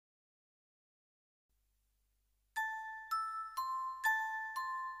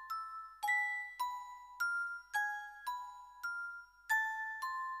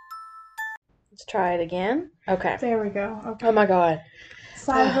Let's try it again. Okay. There we go. Okay. Oh my god.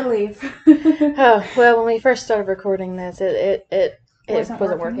 Sigh of relief. Oh, well, when we first started recording this, it Wasn't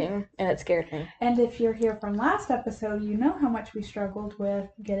wasn't working. working, and it scared me. And if you're here from last episode, you know how much we struggled with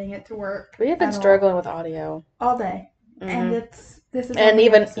getting it to work. We have been struggling with audio all day. Mhm. And this is and only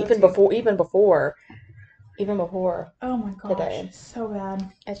even episode even 2. before Oh my gosh, today. so bad.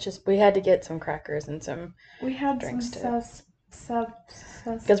 It's just we had to get some crackers and some We had drinks some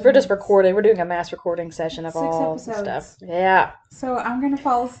because we're just recording. We're doing a mass recording session of 6 all the episodes. stuff. Yeah, So I'm gonna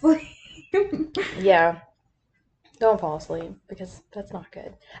fall asleep. yeah. Don't fall asleep because that's not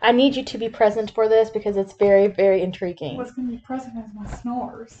good. I need you to be present for this because it's very, very intriguing. What's gonna be present is my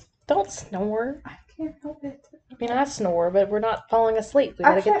snores. Don't snore. I can't help it. I mean, I snore, but we're not falling asleep. We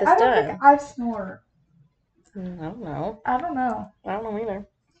gotta get this I don't done. think I snore. I don't know. I don't know. I don't know either.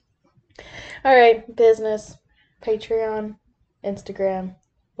 All right, business, Patreon, Instagram,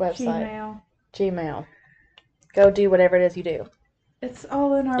 website, Gmail. Go do whatever it is you do. It's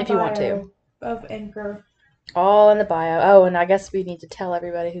all in our if you bio want to. of Anchor. All in the bio. Oh, and I guess we need to tell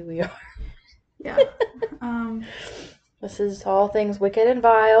everybody who we are. Yeah. This is all things wicked and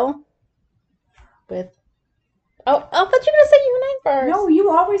vile. With I thought you were gonna say your name first. No, you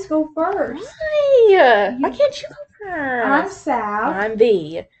always go first. Why? Why can't you go first? I'm Sav. I'm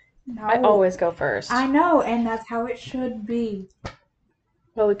V. No. I always go first. I know, and that's how it should be.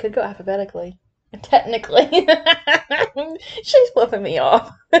 Well, we could go alphabetically. Technically. She's flipping me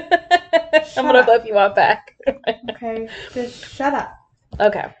off. I'm gonna flip you off back. Okay, just shut up.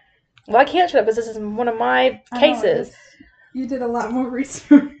 Okay. Well, I can't shut up because this is one of my cases. You did a lot more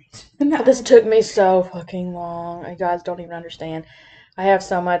research than I This did. took me so fucking long. You guys don't even understand. I have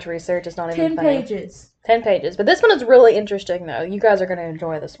so much research. It's not even 10 funny. pages. 10 pages. But this one is really interesting, though. You guys are going to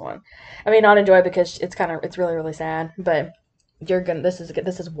enjoy this one. I mean, not enjoy because it's really, really sad. But this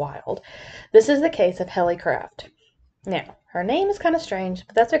is wild. This is the case of Helly Craft. Now, her name is kind of strange,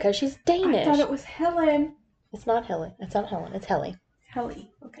 but that's okay. She's Danish. I thought it was Helen. It's not Helly. It's not Helen. It's Helly. Helly.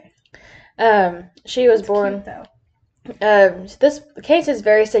 Okay. She was born. Cute, though. This case is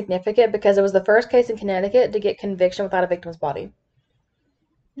very significant because it was the first case in Connecticut to get conviction without a victim's body.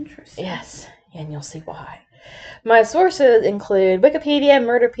 Interesting. Yes, and you'll see why. My sources include Wikipedia,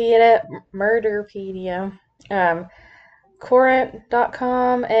 Murderpedia,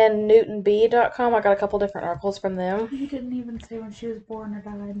 Current.com, and NewtonB.com. I got a couple different articles from them. You didn't even say when she was born or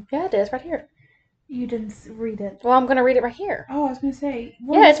died. Yeah, it is right here. You didn't read it. Well, I'm going to read it right here. Oh, I was going to say.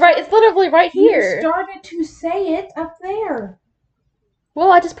 Yeah, it's right. It's literally right here. You started to say it up there. Well,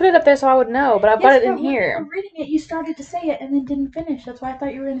 I just put it up there so I would know, but I've got it in here. When you were reading it, you started to say it and then didn't finish. That's why I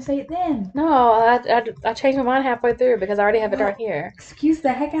thought you were going to say it then. No, I changed my mind halfway through because I already have it right here. Excuse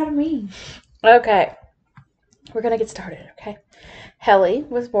the heck out of me. Okay. We're going to get started, okay? Helly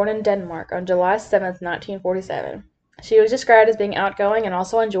was born in Denmark on July 7th, 1947. She was described as being outgoing and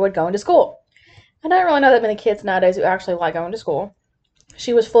also enjoyed going to school. I don't really know that many kids nowadays who actually like going to school.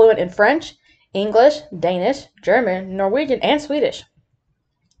 She was fluent in French, English, Danish, German, Norwegian, and Swedish.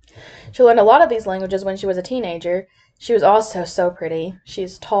 She learned a lot of these languages when she was a teenager. She was also so pretty.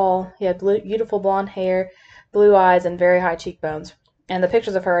 She's tall, she had beautiful blonde hair, blue eyes, and very high cheekbones. And the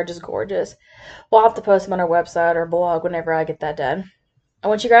pictures of her are just gorgeous. We'll have to post them on our website or blog whenever I get that done. And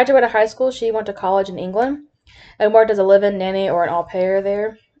when she graduated high school, she went to college in England and worked as a live-in nanny or an au pair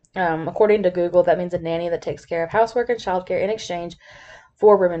there. According to Google, that means a nanny that takes care of housework and childcare in exchange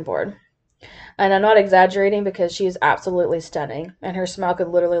for room and board. And I'm not exaggerating because she is absolutely stunning, and her smile could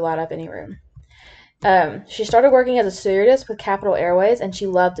literally light up any room. She started working as a stewardess with Capital Airways, and she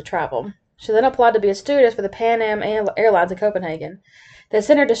loved to travel. She then applied to be a stewardess for the Pan Am Airlines in Copenhagen. They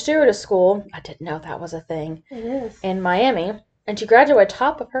sent her to stewardess school. I didn't know that was a thing. It is. In Miami, and she graduated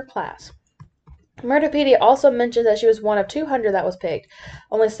top of her class. Murderpedia also mentioned that she was one of 200 that was picked.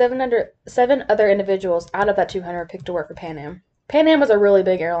 Only 7 other individuals out of that 200 picked to work for Pan Am. Pan Am was a really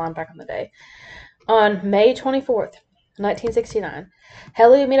big airline back in the day. On May 24th, 1969,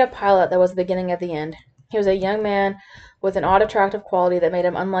 Helly would meet a pilot that was the beginning of the end. He was a young man with an odd attractive quality that made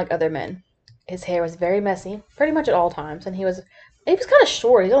him unlike other men. His hair was very messy, pretty much at all times, and he was kind of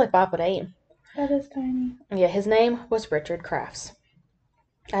short. He's only 5'8". That is tiny. Yeah, his name was Richard Crafts.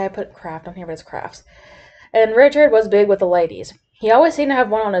 I put Craft on here, but it's Crafts. And Richard was big with the ladies. He always seemed to have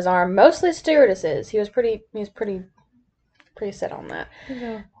one on his arm, mostly stewardesses. He was pretty set on that. He's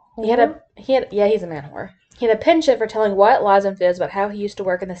a man whore. He had a penchant for telling white lies and fibs about how he used to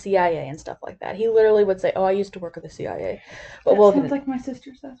work in the CIA and stuff like that. He literally would say, "Oh, I used to work at the CIA." But that sounds like my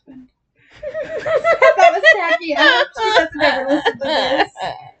sister's husband. That was tacky. I hope she doesn't ever listen to this.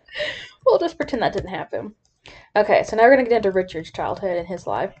 We'll just pretend that didn't happen. Okay, so now we're going to get into Richard's childhood and his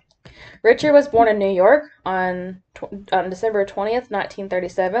life. Richard was born in New York on December 20th,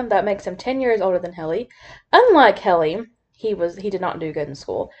 1937. That makes him 10 years older than Helly. Unlike Helly, he did not do good in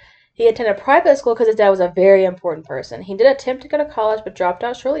school. He attended private school because his dad was a very important person. He did attempt to go to college but dropped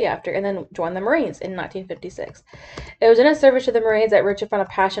out shortly after and then joined the Marines in 1956. It was in his service to the Marines that Richard found a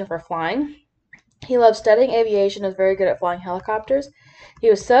passion for flying. He loved studying aviation and was very good at flying helicopters. He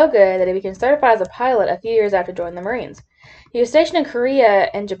was so good that he became certified as a pilot a few years after joining the Marines. He was stationed in Korea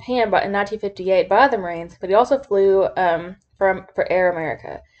and Japan in 1958 by the Marines, but he also flew for Air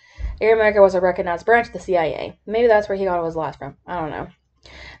America. Air America was a recognized branch of the CIA. Maybe that's where he got his last from. I don't know.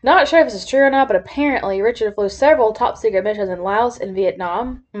 Not sure if this is true or not, but apparently Richard flew several top-secret missions in Laos and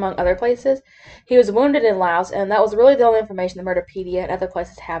Vietnam, among other places. He was wounded in Laos, and that was really the only information the Murderpedia and other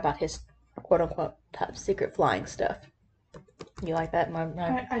places have about his quote-unquote top-secret flying stuff. You like that?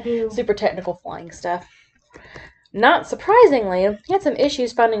 I do. Super technical flying stuff. Not surprisingly, he had some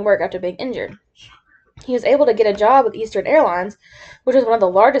issues finding work after being injured. He was able to get a job with Eastern Airlines, which was one of the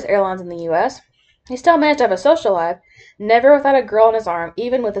largest airlines in the U.S. He still managed to have a social life, never without a girl on his arm,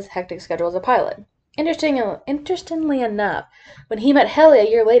 even with his hectic schedule as a pilot. Interestingly enough, when he met Helly a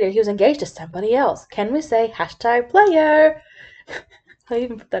year later, he was engaged to somebody else. Can we say #player? I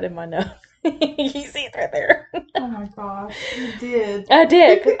even put that in my notes. You see it right there. Oh my gosh, you did. I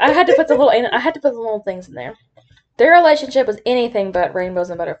did. 'Cause I had to put the little things in there. Their relationship was anything but rainbows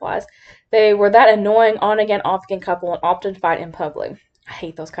and butterflies. They were that annoying on-again, off-again couple and often fight in public. I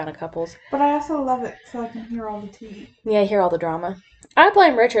hate those kind of couples. But I also love it so I can hear all the tea. Yeah, I hear all the drama. I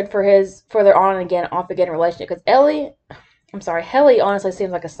blame Richard for their on-again, off-again relationship because Helly honestly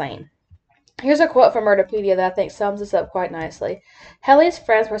seems like a saint. Here's a quote from Murderpedia that I think sums this up quite nicely. Helly's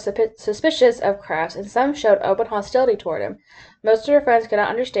friends were suspicious of Crafts, and some showed open hostility toward him. Most of her friends could not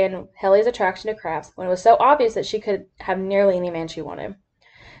understand Helly's attraction to Crafts when it was so obvious that she could have nearly any man she wanted.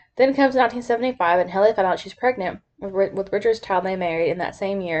 Then comes 1975, and Helly found out she's pregnant with Richard's child they married in that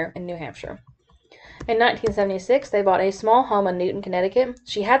same year in New Hampshire. In 1976, they bought a small home in Newton, Connecticut.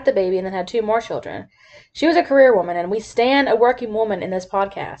 She had the baby and then had 2 more children. She was a career woman, and we stand a working woman in this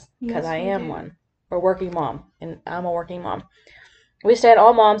podcast because I am one. Or working mom, and I'm a working mom. We stand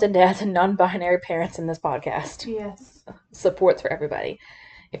all moms and dads and non-binary parents in this podcast. Yes. Supports for everybody.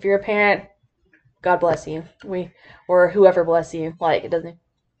 If you're a parent, God bless you. Or whoever bless you. Like, it doesn't...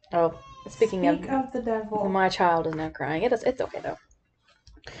 Oh, speaking of the devil. My child is now crying. It's okay, though.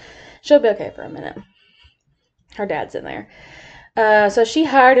 She'll be okay for a minute. Her dad's in there. So she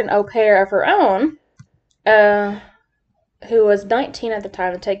hired an au pair of her own, who was 19 at the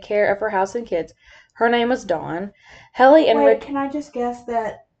time, to take care of her house and kids. Her name was Dawn. Helly and Wait, can I just guess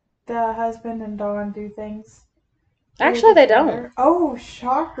that the husband and Dawn do things? Actually, they don't. Oh,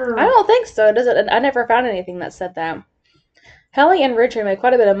 shocker. I don't think so. I never found anything that said that. Helly and Richard made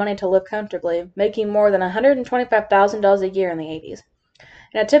quite a bit of money to live comfortably, making more than $125,000 a year in the 80s.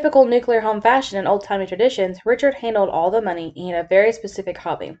 In a typical nuclear home fashion and old-timey traditions, Richard handled all the money and he had a very specific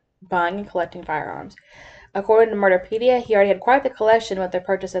hobby, buying and collecting firearms. According to Murderpedia, he already had quite the collection with the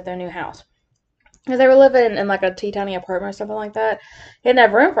purchase of their new house. Because they were living in like a teeny apartment or something like that, he didn't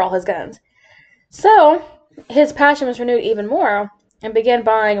have room for all his guns. So, his passion was renewed even more and began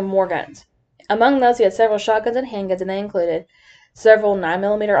buying more guns. Among those, he had several shotguns and handguns, and they included several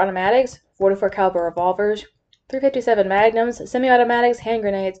 9mm automatics, 44 caliber revolvers, .357 magnums, semi-automatics, hand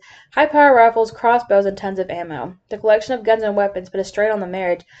grenades, high-power rifles, crossbows, and tons of ammo. The collection of guns and weapons put a strain on the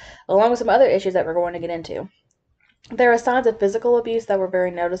marriage, along with some other issues that we're going to get into. There were signs of physical abuse that were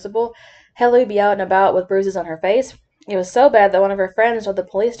very noticeable. Helly would be out and about with bruises on her face. It was so bad that one of her friends told the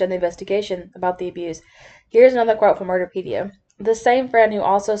police during the investigation about the abuse. Here's another quote from Murderpedia. The same friend who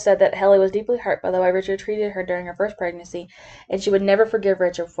also said that Helly was deeply hurt by the way Richard treated her during her first pregnancy, and she would never forgive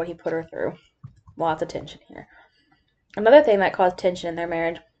Richard for what he put her through. Lots of tension here. Another thing that caused tension in their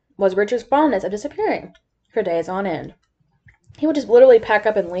marriage was Richard's fondness of disappearing for days on end. He would just literally pack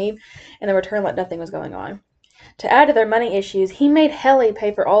up and leave, and then return like nothing was going on. To add to their money issues, he made Helly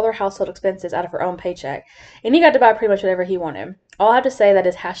pay for all their household expenses out of her own paycheck, and he got to buy pretty much whatever he wanted. All I have to say that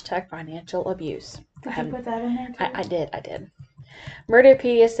is #financial abuse. Did you put that in there too? I did.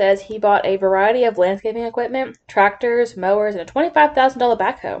 Murderpedia says he bought a variety of landscaping equipment, tractors, mowers, and a $25,000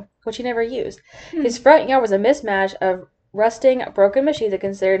 backhoe, which he never used. His front yard was a mismatch of rusting, broken machines that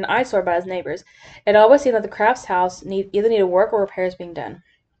considered an eyesore by his neighbors. It always seemed that the Crafts house either needed work or repairs being done.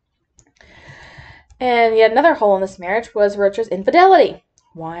 And yet another hole in this marriage was Richard's infidelity.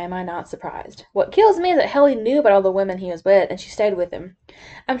 Why am I not surprised? What kills me is that Helly knew about all the women he was with, and she stayed with him.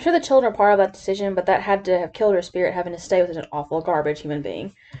 I'm sure the children are part of that decision, but that had to have killed her spirit having to stay with such an awful, garbage human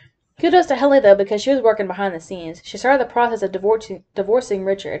being. Kudos to Helly, though, because she was working behind the scenes. She started the process of divorcing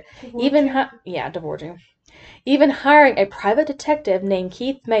Richard. Divorcing. Even hiring a private detective named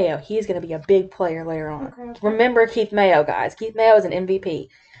Keith Mayo. He's going to be a big player later on. Okay. Remember Keith Mayo, guys. Keith Mayo is an MVP.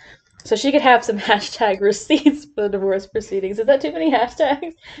 So she could have some hashtag receipts for the divorce proceedings. Is that too many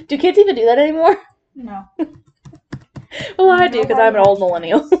hashtags? Do kids even do that anymore? No. Well, I do because I'm an old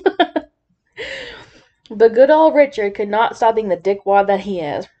millennial. But good old Richard could not stop being the dickwad that he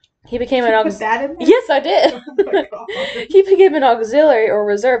is. He became an auxiliary. Yes, I did. Oh my God. He became an auxiliary or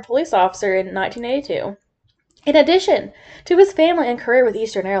reserve police officer in 1982. In addition to his family and career with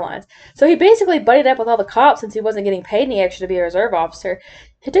Eastern Airlines. So he basically buddied up with all the cops since he wasn't getting paid any extra to be a reserve officer.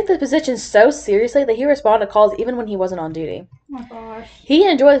 He took the position so seriously that he responded to calls even when he wasn't on duty. Oh my gosh. He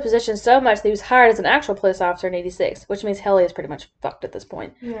enjoyed the position so much that he was hired as an actual police officer in 86, which means Helly is pretty much fucked at this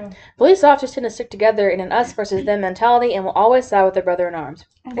point. Yeah. Police officers tend to stick together in an us versus them mentality and will always side with their brother in arms.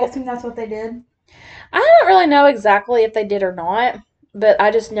 I'm guessing that's what they did. I don't really know exactly if they did or not, but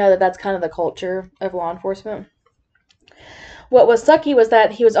I just know that that's kind of the culture of law enforcement. What was sucky was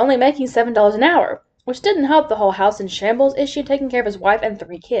that he was only making $7 an hour, which didn't help the whole house in shambles issue taking care of his wife and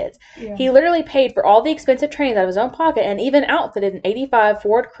 3 kids. Yeah. He literally paid for all the expensive trainings out of his own pocket and even outfitted an 85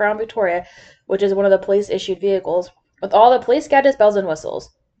 Ford Crown Victoria, which is one of the police-issued vehicles, with all the police gadgets, bells, and whistles.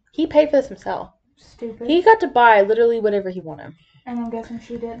 He paid for this himself. Stupid. He got to buy literally whatever he wanted. And I'm guessing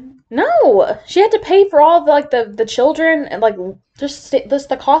she didn't. No, she had to pay for all the children and just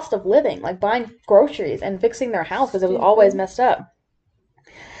the cost of living, like buying groceries and fixing their house because it was always messed up.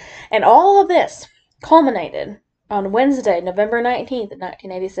 And all of this culminated on Wednesday, November 19th,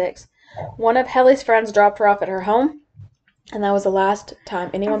 1986. One of Helly's friends dropped her off at her home, and that was the last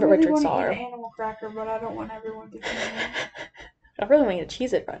time anyone but Richard saw her. I really want to eat an animal cracker, but I don't want everyone to see me. I really want to eat a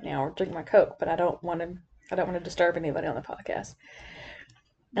Cheez-It right now or drink my Coke, but I don't want to disturb anybody on the podcast.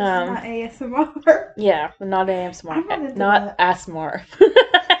 Not ASMR. Yeah, not ASMR. Not ASMR.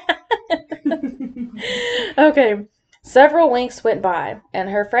 Okay. Several weeks went by, and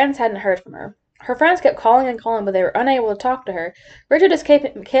her friends hadn't heard from her. Her friends kept calling and calling, but they were unable to talk to her. Richard just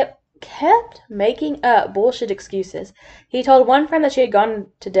kept making up bullshit excuses. He told one friend that she had gone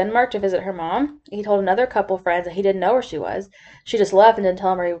to Denmark to visit her mom. He told another couple friends that he didn't know where she was. She just left and didn't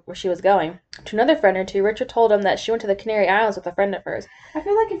tell him where she was going. To another friend or two, Richard told him that she went to the Canary Islands with a friend of hers. I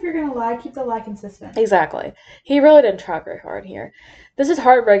feel like if you're gonna lie, keep the lie consistent. Exactly. He really didn't try very hard here. This is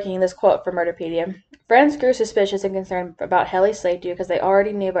heartbreaking, this quote from Murderpedia. Friends grew suspicious and concerned about Helly's safety because they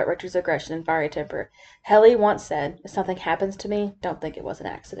already knew about Richard's aggression and fiery temper. Helly once said, "If something happens to me, don't think it was an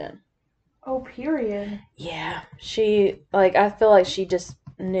accident." Oh, period. Yeah. I feel like she just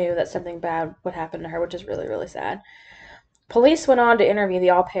knew that something bad would happen to her, which is really, really sad. Police went on to interview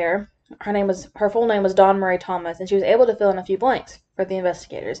the au pair. Her full name was Dawn Marie Thomas, and she was able to fill in a few blanks for the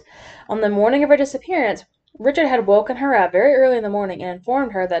investigators. On the morning of her disappearance, Richard had woken her up very early in the morning and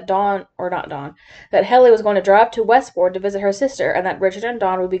informed her that that Helly was going to drive to Westport to visit her sister and that Richard and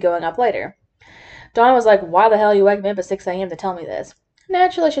Dawn would be going up later. Dawn was like, "Why the hell are you waking me up at 6 a.m. to tell me this?"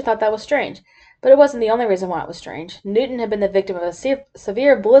 Naturally, she thought that was strange, but it wasn't the only reason why it was strange. Newton had been the victim of a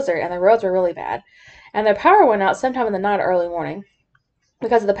severe blizzard and the roads were really bad, and their power went out sometime in the night or early morning.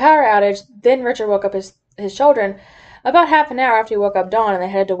 Because of the power outage, then Richard woke up his children about half an hour after he woke up Dawn, and they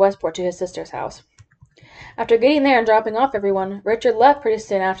headed to Westport to his sister's house. After getting there and dropping off everyone, Richard left pretty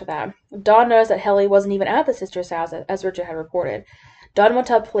soon after that. Dawn noticed that Helly wasn't even at the sister's house, as Richard had reported. Dawn would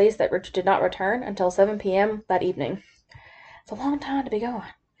tell police that Richard did not return until 7 p.m. that evening. It's a long time to be gone.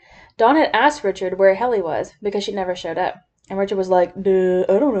 Dawn had asked Richard where Helly was, because she never showed up. And Richard was like, "Duh,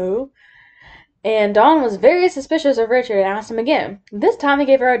 I don't know." And Dawn was very suspicious of Richard and asked him again. This time he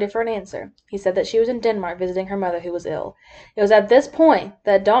gave her a different answer. He said that she was in Denmark visiting her mother who was ill. It was at this point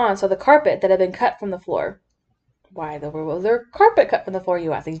that Dawn saw the carpet that had been cut from the floor. Why was there carpet cut from the floor,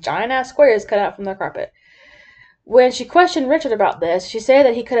 you ask? These giant-ass squares cut out from the carpet. When she questioned Richard about this, she said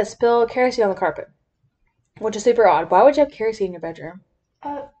that he could have spilled kerosene on the carpet, which is super odd. Why would you have kerosene in your bedroom?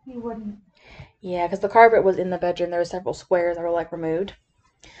 You wouldn't. Yeah, because the carpet was in the bedroom. There were several squares that were, removed.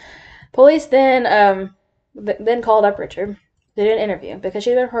 Police then called up Richard. They did an interview because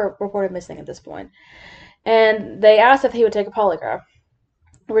she'd been reported missing at this point. And they asked if he would take a polygraph.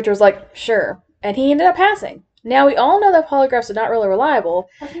 Richard was like, "Sure." And he ended up passing. Now, we all know that polygraphs are not really reliable.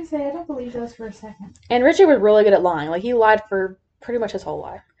 I was going to say, I don't believe those for a second. And Richard was really good at lying. He lied for pretty much his whole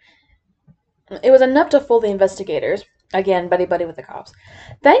life. It was enough to fool the investigators. Again, buddy-buddy with the cops.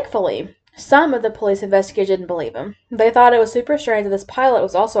 Thankfully, some of the police investigators didn't believe him. They thought it was super strange that this pilot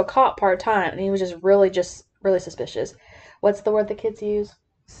was also a cop part-time, and he was just really suspicious. What's the word the kids use?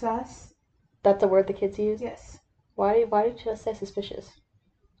 Sus? That's the word the kids use? Yes. Why did you just say suspicious?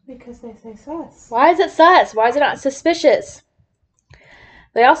 Because they say sus. Why is it sus? Why is it not suspicious?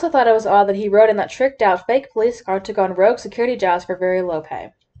 They also thought it was odd that he rode in that tricked-out fake police car and took on rogue security jobs for very low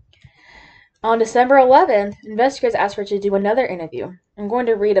pay. On December 11th, investigators asked Richard to do another interview. I'm going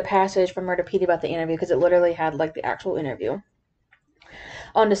to read a passage from Murderpedia about the interview because it literally had the actual interview.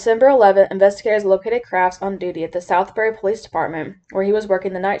 On December 11th, investigators located Crafts on duty at the Southbury Police Department, where he was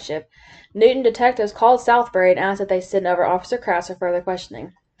working the night shift. Newton detectives called Southbury and asked that they send over Officer Crafts for further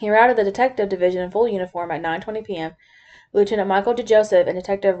questioning. He arrived at the detective division in full uniform at 9:20 p.m. Lieutenant Michael DeJoseph and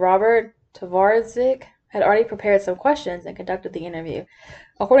Detective Robert Tavarzik had already prepared some questions and conducted the interview.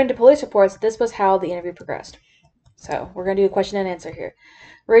 According to police reports, this was how the interview progressed. So, we're going to do a question and answer here.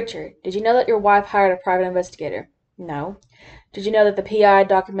 Richard, did you know that your wife hired a private investigator? No. Did you know that the PI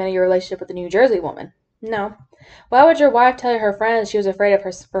documented your relationship with the New Jersey woman? No. Why would your wife tell her friends she was afraid of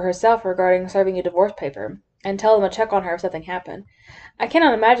for herself regarding serving a divorce paper, and tell them to check on her if something happened? I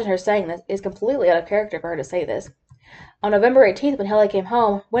cannot imagine her saying this. It is completely out of character for her to say this. On November 18th, when Helly came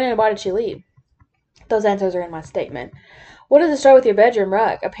home, when and why did she leave? Those answers are in my statement. What is the story with your bedroom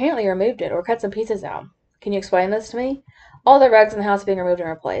rug? Apparently you removed it, or cut some pieces out. Can you explain this to me? All the rugs in the house are being removed and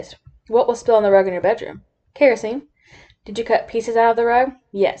replaced. What was spilled on the rug in your bedroom? Kerosene. Did you cut pieces out of the rug?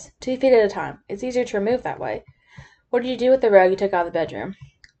 Yes, 2 feet at a time. It's easier to remove that way. What did you do with the rug you took out of the bedroom?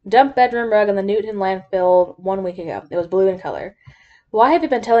 Dumped bedroom rug in the Newton landfill 1 week ago. It was blue in color. Why have you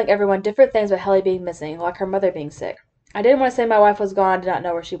been telling everyone different things about Helly being missing, like her mother being sick? I didn't want to say my wife was gone and did not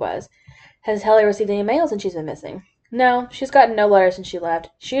know where she was. Has Helly received any mail since she's been missing? No, she's gotten no letters since she left.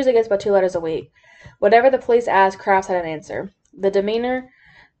 She usually gets about 2 letters a week. Whatever the police asked, Crafts had an answer. The demeanor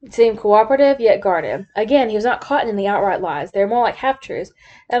seemed cooperative yet guarded. Again, he was not caught in any outright lies. They were more like half-truths.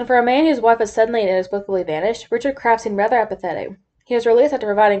 And for a man whose wife has suddenly and inexplicably vanished, Richard Crafts seemed rather apathetic. He was released after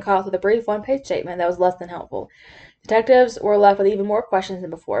providing cause with a brief 1-page statement that was less than helpful. Detectives were left with even more questions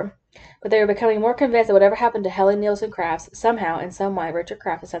than before, but they were becoming more convinced that whatever happened to Helly Nielsen Crafts, somehow, in some way, Richard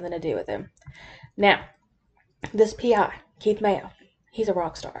Crafts had something to do with him. Now, this PI, Keith Mayo, he's a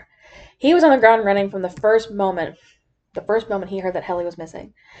rock star. He was on the ground running from the first moment he heard that Helly was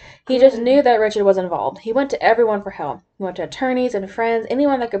missing. He just knew that Richard was involved. He went to everyone for help. He went to attorneys and friends,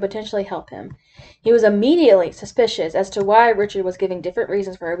 anyone that could potentially help him. He was immediately suspicious as to why Richard was giving different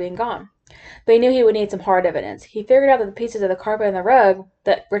reasons for her being gone. But he knew he would need some hard evidence. He figured out that the pieces of the carpet and the rug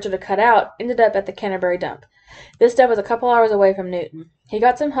that Richard had cut out ended up at the Canterbury dump. This dump was a couple hours away from Newton. He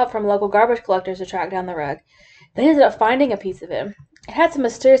got some help from local garbage collectors to track down the rug. They ended up finding a piece of it. It had some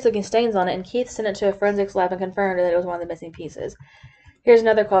mysterious-looking stains on it, and Keith sent it to a forensics lab and confirmed that it was one of the missing pieces. Here's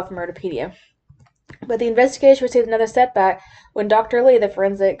another quote from Murderpedia. But the investigation received another setback when Dr. Lee, the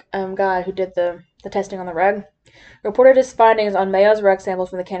forensic guy who did the testing on the rug, reported his findings on Mayo's rug samples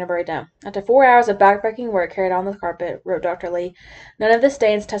from the Canterbury dump. After 4 hours of backbreaking work carried on the carpet, wrote Dr. Lee, none of the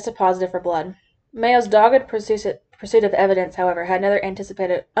stains tested positive for blood. Mayo's dogged pursuit of evidence, however, had another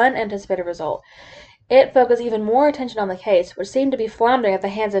unanticipated result. It focused even more attention on the case, which seemed to be floundering at the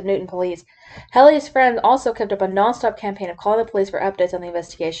hands of Newton police. Helly's friends also kept up a non-stop campaign of calling the police for updates on the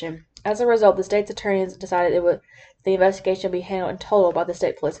investigation. As a result, the state's attorneys decided the investigation be handled in total by the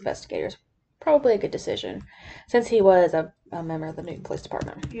state police investigators. Probably a good decision, since he was a member of the Newton Police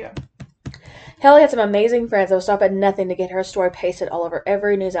Department. Yeah. Helly had some amazing friends that would stop at nothing to get her story pasted all over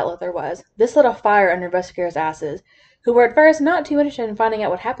every news outlet there was. This lit a fire under investigators' asses, who were at first not too interested in finding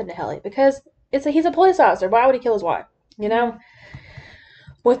out what happened to Helly, because he's a police officer. Why would he kill his wife? You know?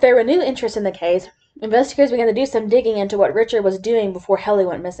 With their renewed interest in the case, investigators began to do some digging into what Richard was doing before Helly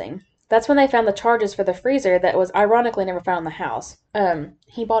went missing. That's when they found the charges for the freezer that was ironically never found in the house.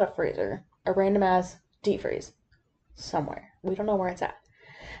 He bought a freezer, a random-ass deep freeze, somewhere. We don't know where it's at.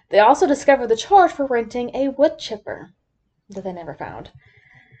 They also discovered the charge for renting a wood chipper that they never found.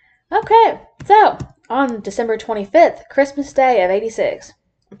 Okay, so on December 25th, Christmas Day of '86,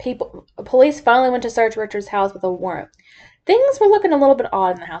 police finally went to search Richard's house with a warrant. Things were looking a little bit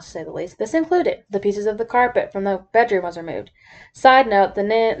odd in the house, to say the least. This included the pieces of the carpet from the bedroom was removed. Side note, the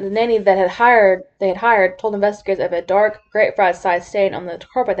nanny that they had hired told investigators of a dark grapefruit-sized stain on the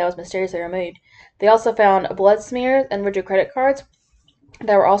carpet that was mysteriously removed. They also found blood smears and Richard credit cards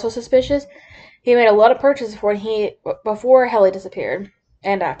that were also suspicious. He made a lot of purchases before Helly disappeared,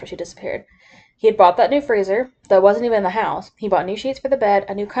 and after she disappeared. He had bought that new freezer that wasn't even in the house. He bought new sheets for the bed,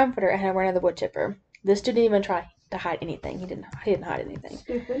 a new comforter, and had rented the wood chipper. This didn't even try to hide anything. He didn't hide anything.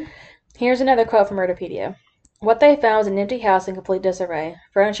 Stupid. Here's another quote from Murderpedia. What they found was an empty house in complete disarray.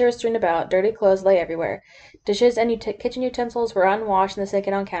 Furniture was strewn about. Dirty clothes lay everywhere. Dishes and kitchen utensils were unwashed in the sink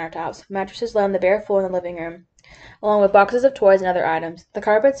and on countertops. Mattresses lay on the bare floor in the living room, along with boxes of toys and other items. The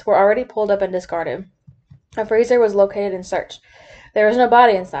carpets were already pulled up and discarded. A freezer was located and searched. There was no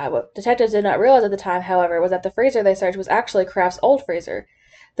body inside. What detectives did not realize at the time, however, was that the freezer they searched was actually Kraft's old freezer.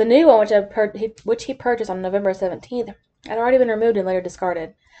 The new one, which he purchased on November 17th, had already been removed and later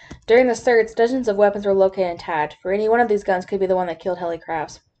discarded. During the search, dozens of weapons were located and tagged, for any one of these guns could be the one that killed Helly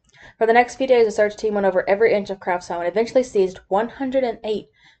Crafts. For the next few days, the search team went over every inch of Kraft's home and eventually seized 108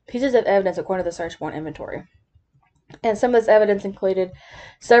 pieces of evidence according to the search warrant inventory. And some of this evidence included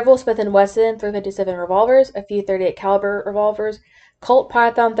several Smith & Wesson .357 revolvers, a few .38 caliber revolvers, Colt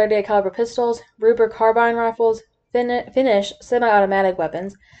Python .38 caliber pistols, Ruger carbine rifles, Finnish semi-automatic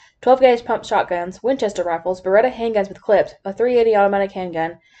weapons, 12-gauge pump shotguns, Winchester rifles, Beretta handguns with clips, a .380 automatic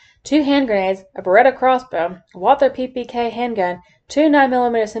handgun, 2 hand grenades, a Beretta crossbow, Walther PPK handgun, 2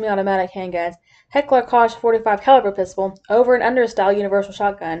 9mm semi-automatic handguns, Heckler Koch .45 caliber pistol, over and under style universal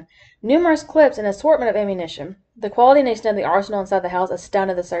shotgun, numerous clips, and an assortment of ammunition. The quality and extent of the arsenal inside the house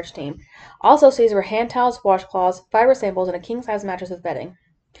astounded the search team. Also seized were hand towels, washcloths, fiber samples, and a king-size mattress with bedding.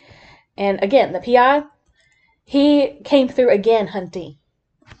 And again, the PI, he came through again, Hunty.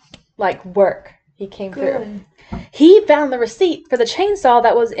 Like work. He came through. He found the receipt for the chainsaw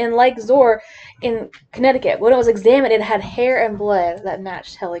that was in Lake Zor in Connecticut. When it was examined, it had hair and blood that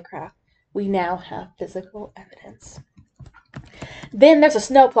matched Helly Craft. We now have physical evidence. Then there's a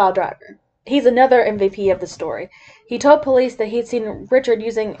snowplow driver. He's another MVP of the story. He told police that he'd seen Richard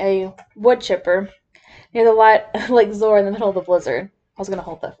using a wood chipper near the Lake Zor in the middle of the blizzard. I was going to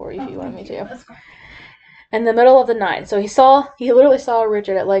hold that for you if you wanted me to. In the middle of the night. So he literally saw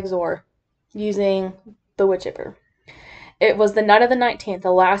Richard at Lake Zor using the wood chipper. It was the night of the 19th,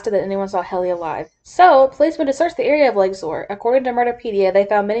 the last day that anyone saw Helly alive. So, police went to search the area of Lake Zor. According to Murderpedia, they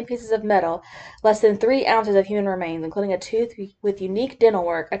found many pieces of metal, less than 3 ounces of human remains, including a tooth with unique dental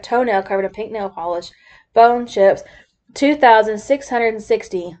work, a toenail covered in pink nail polish, bone chips,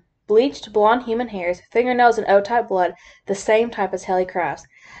 2,660 bleached blonde human hairs, fingernails, and O-type blood, the same type as Helly Craft's.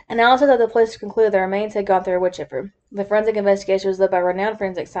 Analysis of the police concluded the remains had gone through a wood chipper. The forensic investigation was led by renowned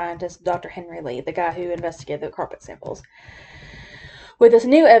forensic scientist Dr. Henry Lee, the guy who investigated the carpet samples. With this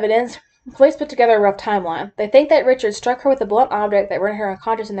new evidence, police put together a rough timeline. They think that Richard struck her with a blunt object that rendered her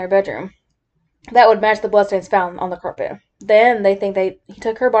unconscious in their bedroom. That would match the bloodstains found on the carpet. Then they think he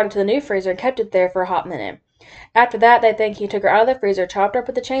took her body to the new freezer and kept it there for a hot minute. After that, they think he took her out of the freezer, chopped her up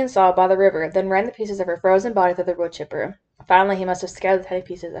with a chainsaw by the river, then ran the pieces of her frozen body through the wood chipper. Finally, he must have scattered the tiny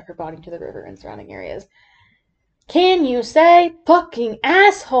pieces of her body to the river and surrounding areas. Can you say fucking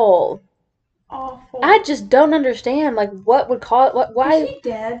asshole? Awful. I just don't understand. Like, what would cause why? Is he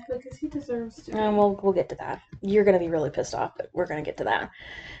dead? Because he deserves to. We'll get to that. You're gonna be really pissed off, but we're gonna get to that.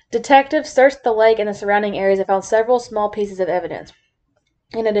 Detectives searched the lake and the surrounding areas and found several small pieces of evidence.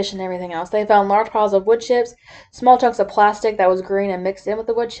 In addition to everything else, they found large piles of wood chips, small chunks of plastic that was green and mixed in with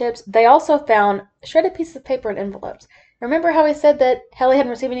the wood chips. They also found shredded pieces of paper and envelopes. Remember how he said that Helly hadn't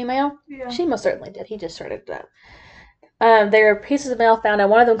received any mail? Yeah. She most certainly did. He just shredded it up. There were pieces of mail found, and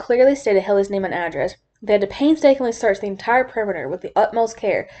one of them clearly stated Helly's name and address. They had to painstakingly search the entire perimeter with the utmost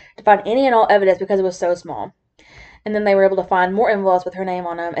care to find any and all evidence because it was so small. And then they were able to find more envelopes with her name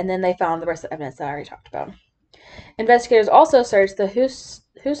on them, and then they found the rest of the evidence that I already talked about. Investigators also searched the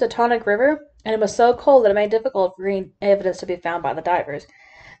Housatonic River, and it was so cold that it made it difficult for any evidence to be found by the divers.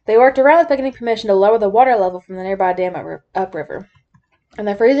 They worked around with beginning permission to lower the water level from the nearby dam upriver. In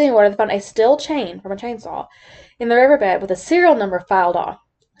the freezing water, they found a steel chain from a chainsaw in the riverbed with a serial number filed off.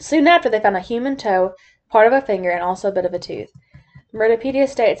 Soon after, they found a human toe, part of a finger, and also a bit of a tooth. Murderpedia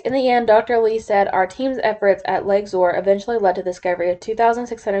states, in the end, Dr. Lee said, our team's efforts at Lake Zor eventually led to the discovery of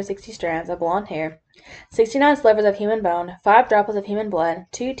 2,660 strands of blonde hair, 69 slivers of human bone, 5 droplets of human blood,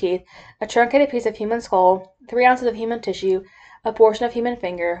 2 teeth, a truncated piece of human skull, 3 ounces of human tissue, a portion of human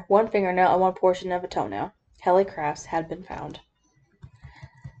finger, 1 fingernail, and 1 portion of a toenail. Helly Crafts had been found.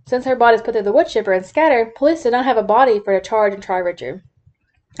 Since her body was put through the wood chipper and scattered, police did not have a body for to charge and try Richard.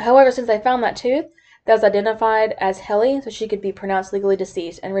 However, since they found that tooth, that was identified as Helly, so she could be pronounced legally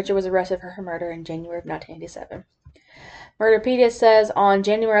deceased, and Richard was arrested for her murder in January of 1987. Murderpedia says on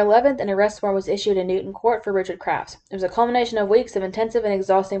January 11th, an arrest warrant was issued in Newton Court for Richard Crafts. It was a culmination of weeks of intensive and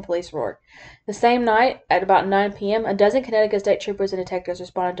exhausting police work. The same night, at about 9 p.m., a dozen Connecticut state troopers and detectives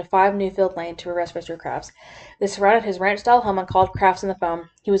responded to 5 Newfield Lane to arrest Richard Crafts. They surrounded his ranch-style home and called Crafts on the phone.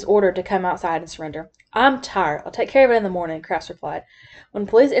 He was ordered to come outside and surrender. I'm tired. I'll take care of it in the morning, Crafts replied. When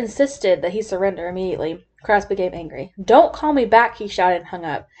police insisted that he surrender immediately, Crafts became angry. Don't call me back, he shouted and hung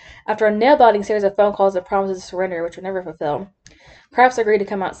up. After a nail-biting series of phone calls and promises of surrender, which were never fulfilled, Crafts agreed to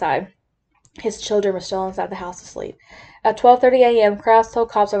come outside. His children were still inside the house asleep. At 12:30 a.m., Crafts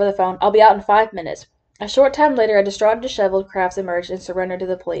told cops over the phone, I'll be out in 5 minutes. A short time later, a distraught and disheveled Crafts emerged and surrendered to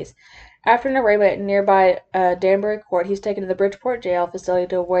the police. After an arraignment at nearby Danbury Court, he was taken to the Bridgeport jail facility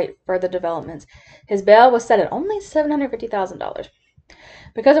to await further developments. His bail was set at only $750,000.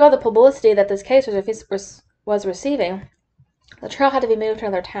 Because of all the publicity that this case was receiving, the trial had to be moved to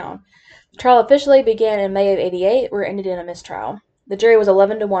another town. The trial officially began in May of '88, where it ended in a mistrial. The jury was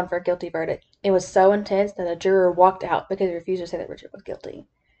 11-1 for a guilty verdict. It was so intense that a juror walked out because he refused to say that Richard was guilty.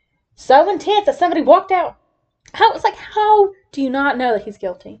 So intense that somebody walked out. How do you not know that he's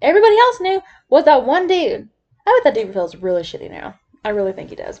guilty? Everybody else knew. Was that one dude? I bet that dude feels really shitty now. I really think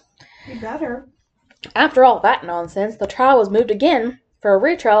he does. He better. After all that nonsense, the trial was moved again for a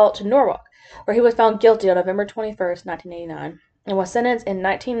retrial to Norwalk, where he was found guilty on November 21st, 1989, and was sentenced in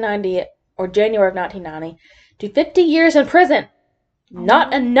 1990 or January of 1990 to 50 years in prison.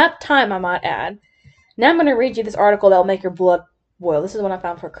 Not enough time, I might add. Now I'm going to read you this article that will make your blood boil. This is one I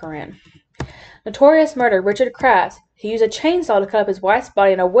found for Corinne. Notorious murderer Richard Crafts, who used a chainsaw to cut up his wife's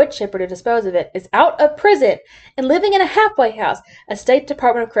body and a wood chipper to dispose of it, is out of prison and living in a halfway house, a State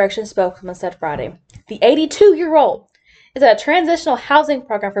Department of Corrections spokesman said Friday. The 82-year-old is at a transitional housing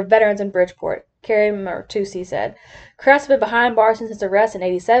program for veterans in Bridgeport, Carrie Martucci said. Crafts had been behind bars since his arrest in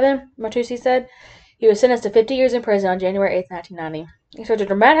 '87, Martucci said. He was sentenced to 50 years in prison on January 8, 1990. He served a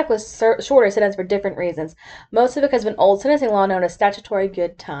dramatically shorter sentence for different reasons, mostly because of an old sentencing law known as statutory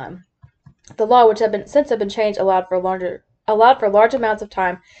good time. The law, which had been changed, allowed for large amounts of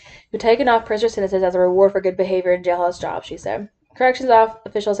time to be taken off prisoner sentences as a reward for good behavior in jailhouse jobs, she said. Corrections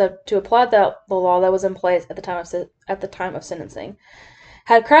officials have to apply the law that was in place at the time of sentencing.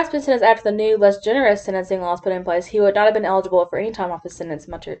 Had Crafts been sentenced after the new, less generous sentencing laws put in place, he would not have been eligible for any time off his sentence,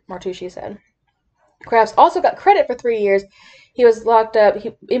 Martucci said. Crafts also got credit for 3 years. He was locked up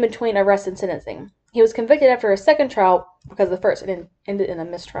in between arrest and sentencing. He was convicted after a second trial because the first ended in a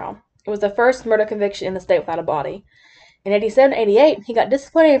mistrial. It was the first murder conviction in the state without a body. In '87-'88, he got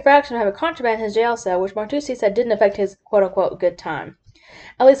disciplinary infraction of having contraband in his jail cell, which Martucci said didn't affect his quote-unquote good time.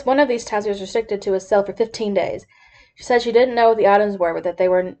 At least one of these times he was restricted to his cell for 15 days. She said she didn't know what the items were, but that they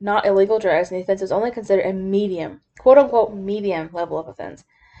were not illegal drugs, and the offense was only considered a medium, quote-unquote medium level of offense.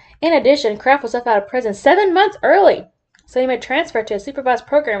 In addition, Kraft was left out of prison 7 months early, so he made transfer to a supervised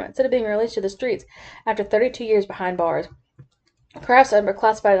program instead of being released to the streets after 32 years behind bars. Crafts,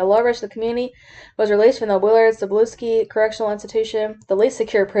 classified at a low risk to the community, was released from the Willard Zabluski Correctional Institution, the least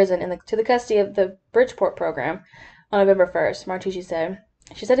secure prison, to the custody of the Bridgeport program on November 1st, Martucci said.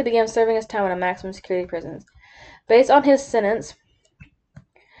 She said he began serving his time in a maximum security prison. Based on his sentence,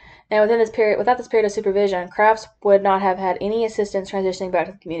 and without this period of supervision, Crafts would not have had any assistance transitioning back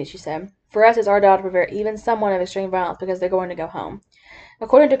to the community, she said. For us, it's our job to prepare even someone of extreme violence because they're going to go home.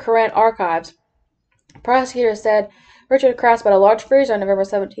 According to Corinne Archives, prosecutors said Richard Crafts bought a large freezer on November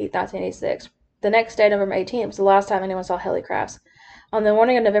 17, 1986. The next day, November 18th, was the last time anyone saw Helly Crafts. On the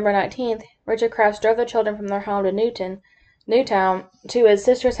morning of November 19th, Richard Crafts drove the children from their home to Newtown to his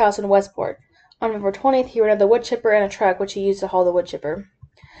sister's house in Westport. On November 20th, he rented the wood chipper and a truck, which he used to haul the wood chipper.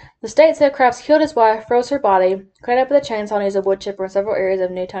 The state said Crafts killed his wife, froze her body, cut up with a chainsaw, and used a wood chipper in several areas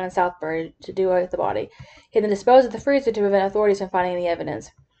of Newtown and Southbury to do away with the body. He then disposed of the freezer to prevent authorities from finding any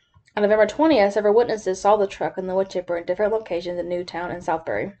evidence. On November 20th, several witnesses saw the truck and the wood chipper in different locations in Newtown and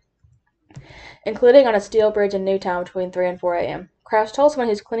Southbury, including on a steel bridge in Newtown between 3 and 4 a.m. Crafts told someone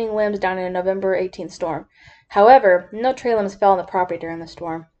he was cleaning limbs down in a November 18th storm. However, no tree limbs fell on the property during the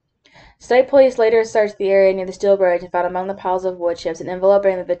storm. State police later searched the area near the steel bridge and found among the piles of wood chips an envelope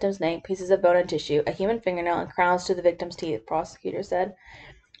bearing the victim's name, pieces of bone and tissue, a human fingernail, and crowns to the victim's teeth, prosecutors said.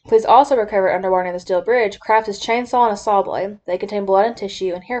 Police also recovered underwater near the steel bridge Crafts' chainsaw and a saw blade. They contained blood and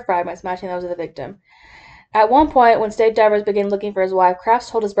tissue and hair fragments matching those of the victim. At one point, when state divers began looking for his wife, Crafts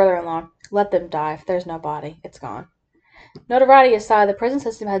told his brother-in-law, "Let them die. If there's no body, it's gone." Notoriety aside, the prison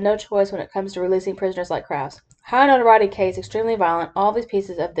system has no choice when it comes to releasing prisoners like Crafts. High notoriety case, extremely violent, all these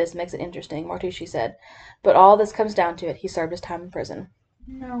pieces of this makes it interesting, Martucci said. But all this comes down to it. He served his time in prison.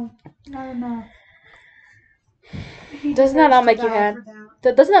 No, not enough. Doesn't that not make you mad?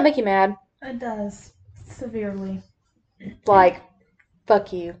 Doesn't that make you mad? It does. Severely. Like,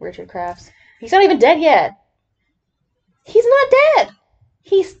 fuck you, Richard Crafts. He's not even dead yet. He's not dead.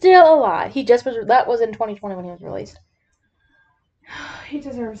 He's still alive. That was in 2020 when he was released. He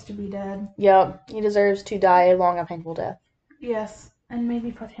deserves to be dead. Yep, he deserves to die a long and painful death. Yes, and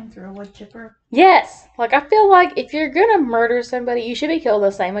maybe put him through a wood chipper. Yes! Like, I feel like if you're gonna murder somebody, you should be killed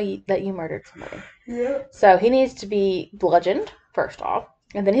the same way that you murdered somebody. Yep. So he needs to be bludgeoned, first off,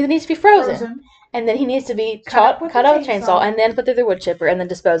 and then he needs to be frozen. And then he needs to be cut up with a chainsaw, and then put through the wood chipper, and then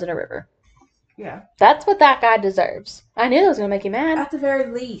disposed in a river. Yeah. That's what that guy deserves. I knew that was gonna make you mad. At the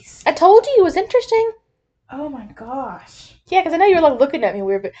very least. I told you it was interesting. Oh my gosh. Yeah, because I know you were like looking at me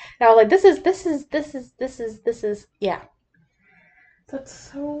weird, but and I was like, this is, yeah. That's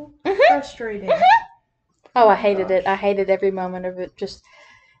so Mhm. frustrating. Oh, I my hated it. I gosh. hated every moment of it, just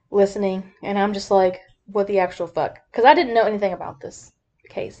listening. And I'm just like, what the actual fuck? Because I didn't know anything about this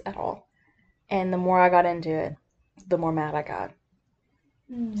case at all. And the more I got into it, the more mad I got.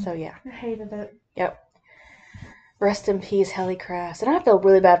 So, yeah. I hated it. Yep. Rest in peace, Helly Crass. And I feel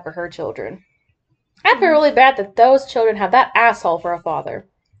really bad for her children. I feel really bad that those children have that asshole for a father.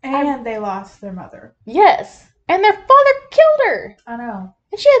 And they lost their mother. Yes. And their father killed her. I know.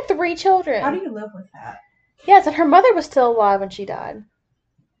 And she had 3 children. How do you live with that? Yes, and her mother was still alive when she died.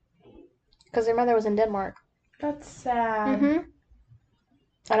 Because her mother was in Denmark. That's sad. Mm-hmm.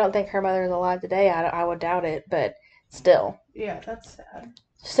 I don't think her mother is alive today. I would doubt it, but still. Yeah, that's sad.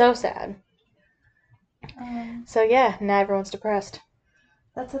 So sad. So yeah, now everyone's depressed.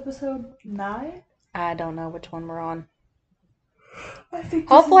 That's episode 9? I don't know which one we're on. I think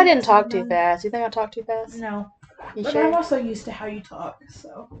Hopefully I didn't talk too fast. You think I talked too fast? No. You But sure? I'm also used to how you talk,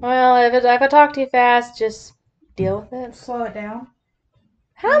 so. Well, if I talk too fast, just deal with it. Slow it down.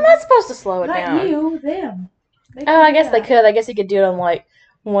 How am I supposed to slow it Not down? you, them. Oh, I guess they could. I guess you could do it on like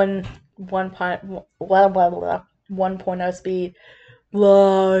 1.0 speed,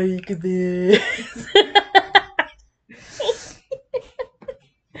 like this.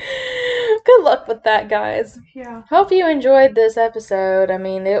 Good luck with that, guys. Yeah. Hope you enjoyed this episode. I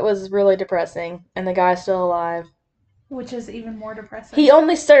mean, it was really depressing, and the guy's still alive. Which is even more depressing. He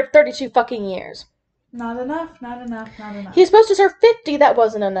only served 32 fucking years. Not enough, not enough, not enough. He's supposed to serve 50. That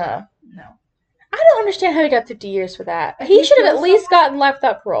wasn't enough. No. I don't understand how he got 50 years for that. He should have at least gotten life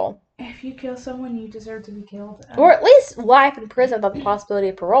without parole. If you kill someone, you deserve to be killed. Or at least life in prison without the possibility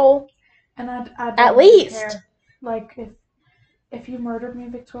of parole. And I don't at really least. care. Like, if you murdered me,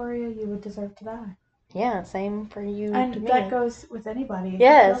 Victoria, you would deserve to die. Yeah, same for you and to me. that goes with anybody. If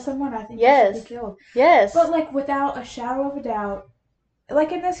yes. you kill someone, I think you should be killed. Yes. But, like, without a shadow of a doubt,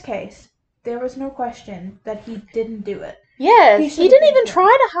 like in this case, there was no question that he didn't do it. Yes. He didn't even try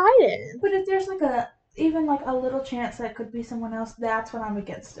to hide it. But if there's like even a little chance that it could be someone else, that's when I'm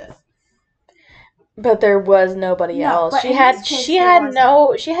against it. But there was nobody else. She had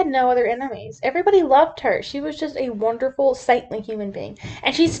no other enemies. Everybody loved her. She was just a wonderful, saintly human being.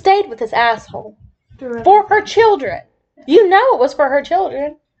 And she stayed with this asshole. For her children. You know it was for her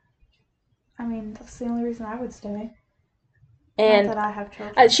children. I mean, that's the only reason I would stay. And not that I have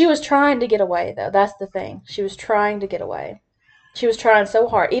children. She was trying to get away, though. That's the thing. She was trying to get away. She was trying so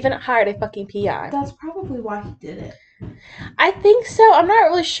hard. Even hired a fucking PI. That's probably why he did it. I think so. I'm not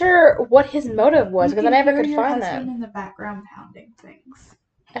really sure what his motive was because I never could find that. In the background pounding things.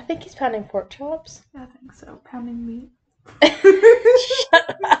 I think he's pounding pork chops. I think so. Pounding meat.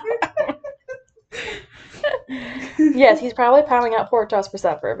 Shut up. Yes, he's probably pounding out pork chops for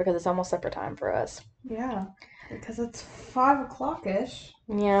supper because it's almost supper time for us. Yeah, because it's 5 o'clock-ish.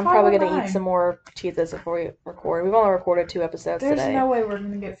 Yeah, I'm probably going to eat some more cheeses before we record. We've only recorded 2 episodes today. There's no way we're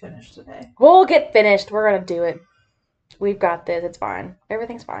going to get finished today. We'll get finished. We're going to do it. We've got this. It's fine.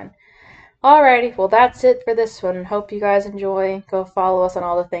 Everything's fine. Alrighty. Well, that's it for this one. Hope you guys enjoy. Go follow us on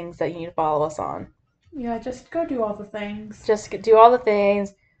all the things that you need to follow us on. Yeah, just go do all the things. Just do all the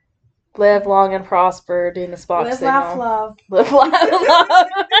things. Live long and prosper. Doing the Spock signal. Laugh, love. Live, laugh, love.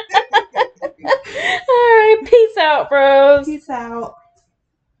 Alright. Peace out, bros. Peace out.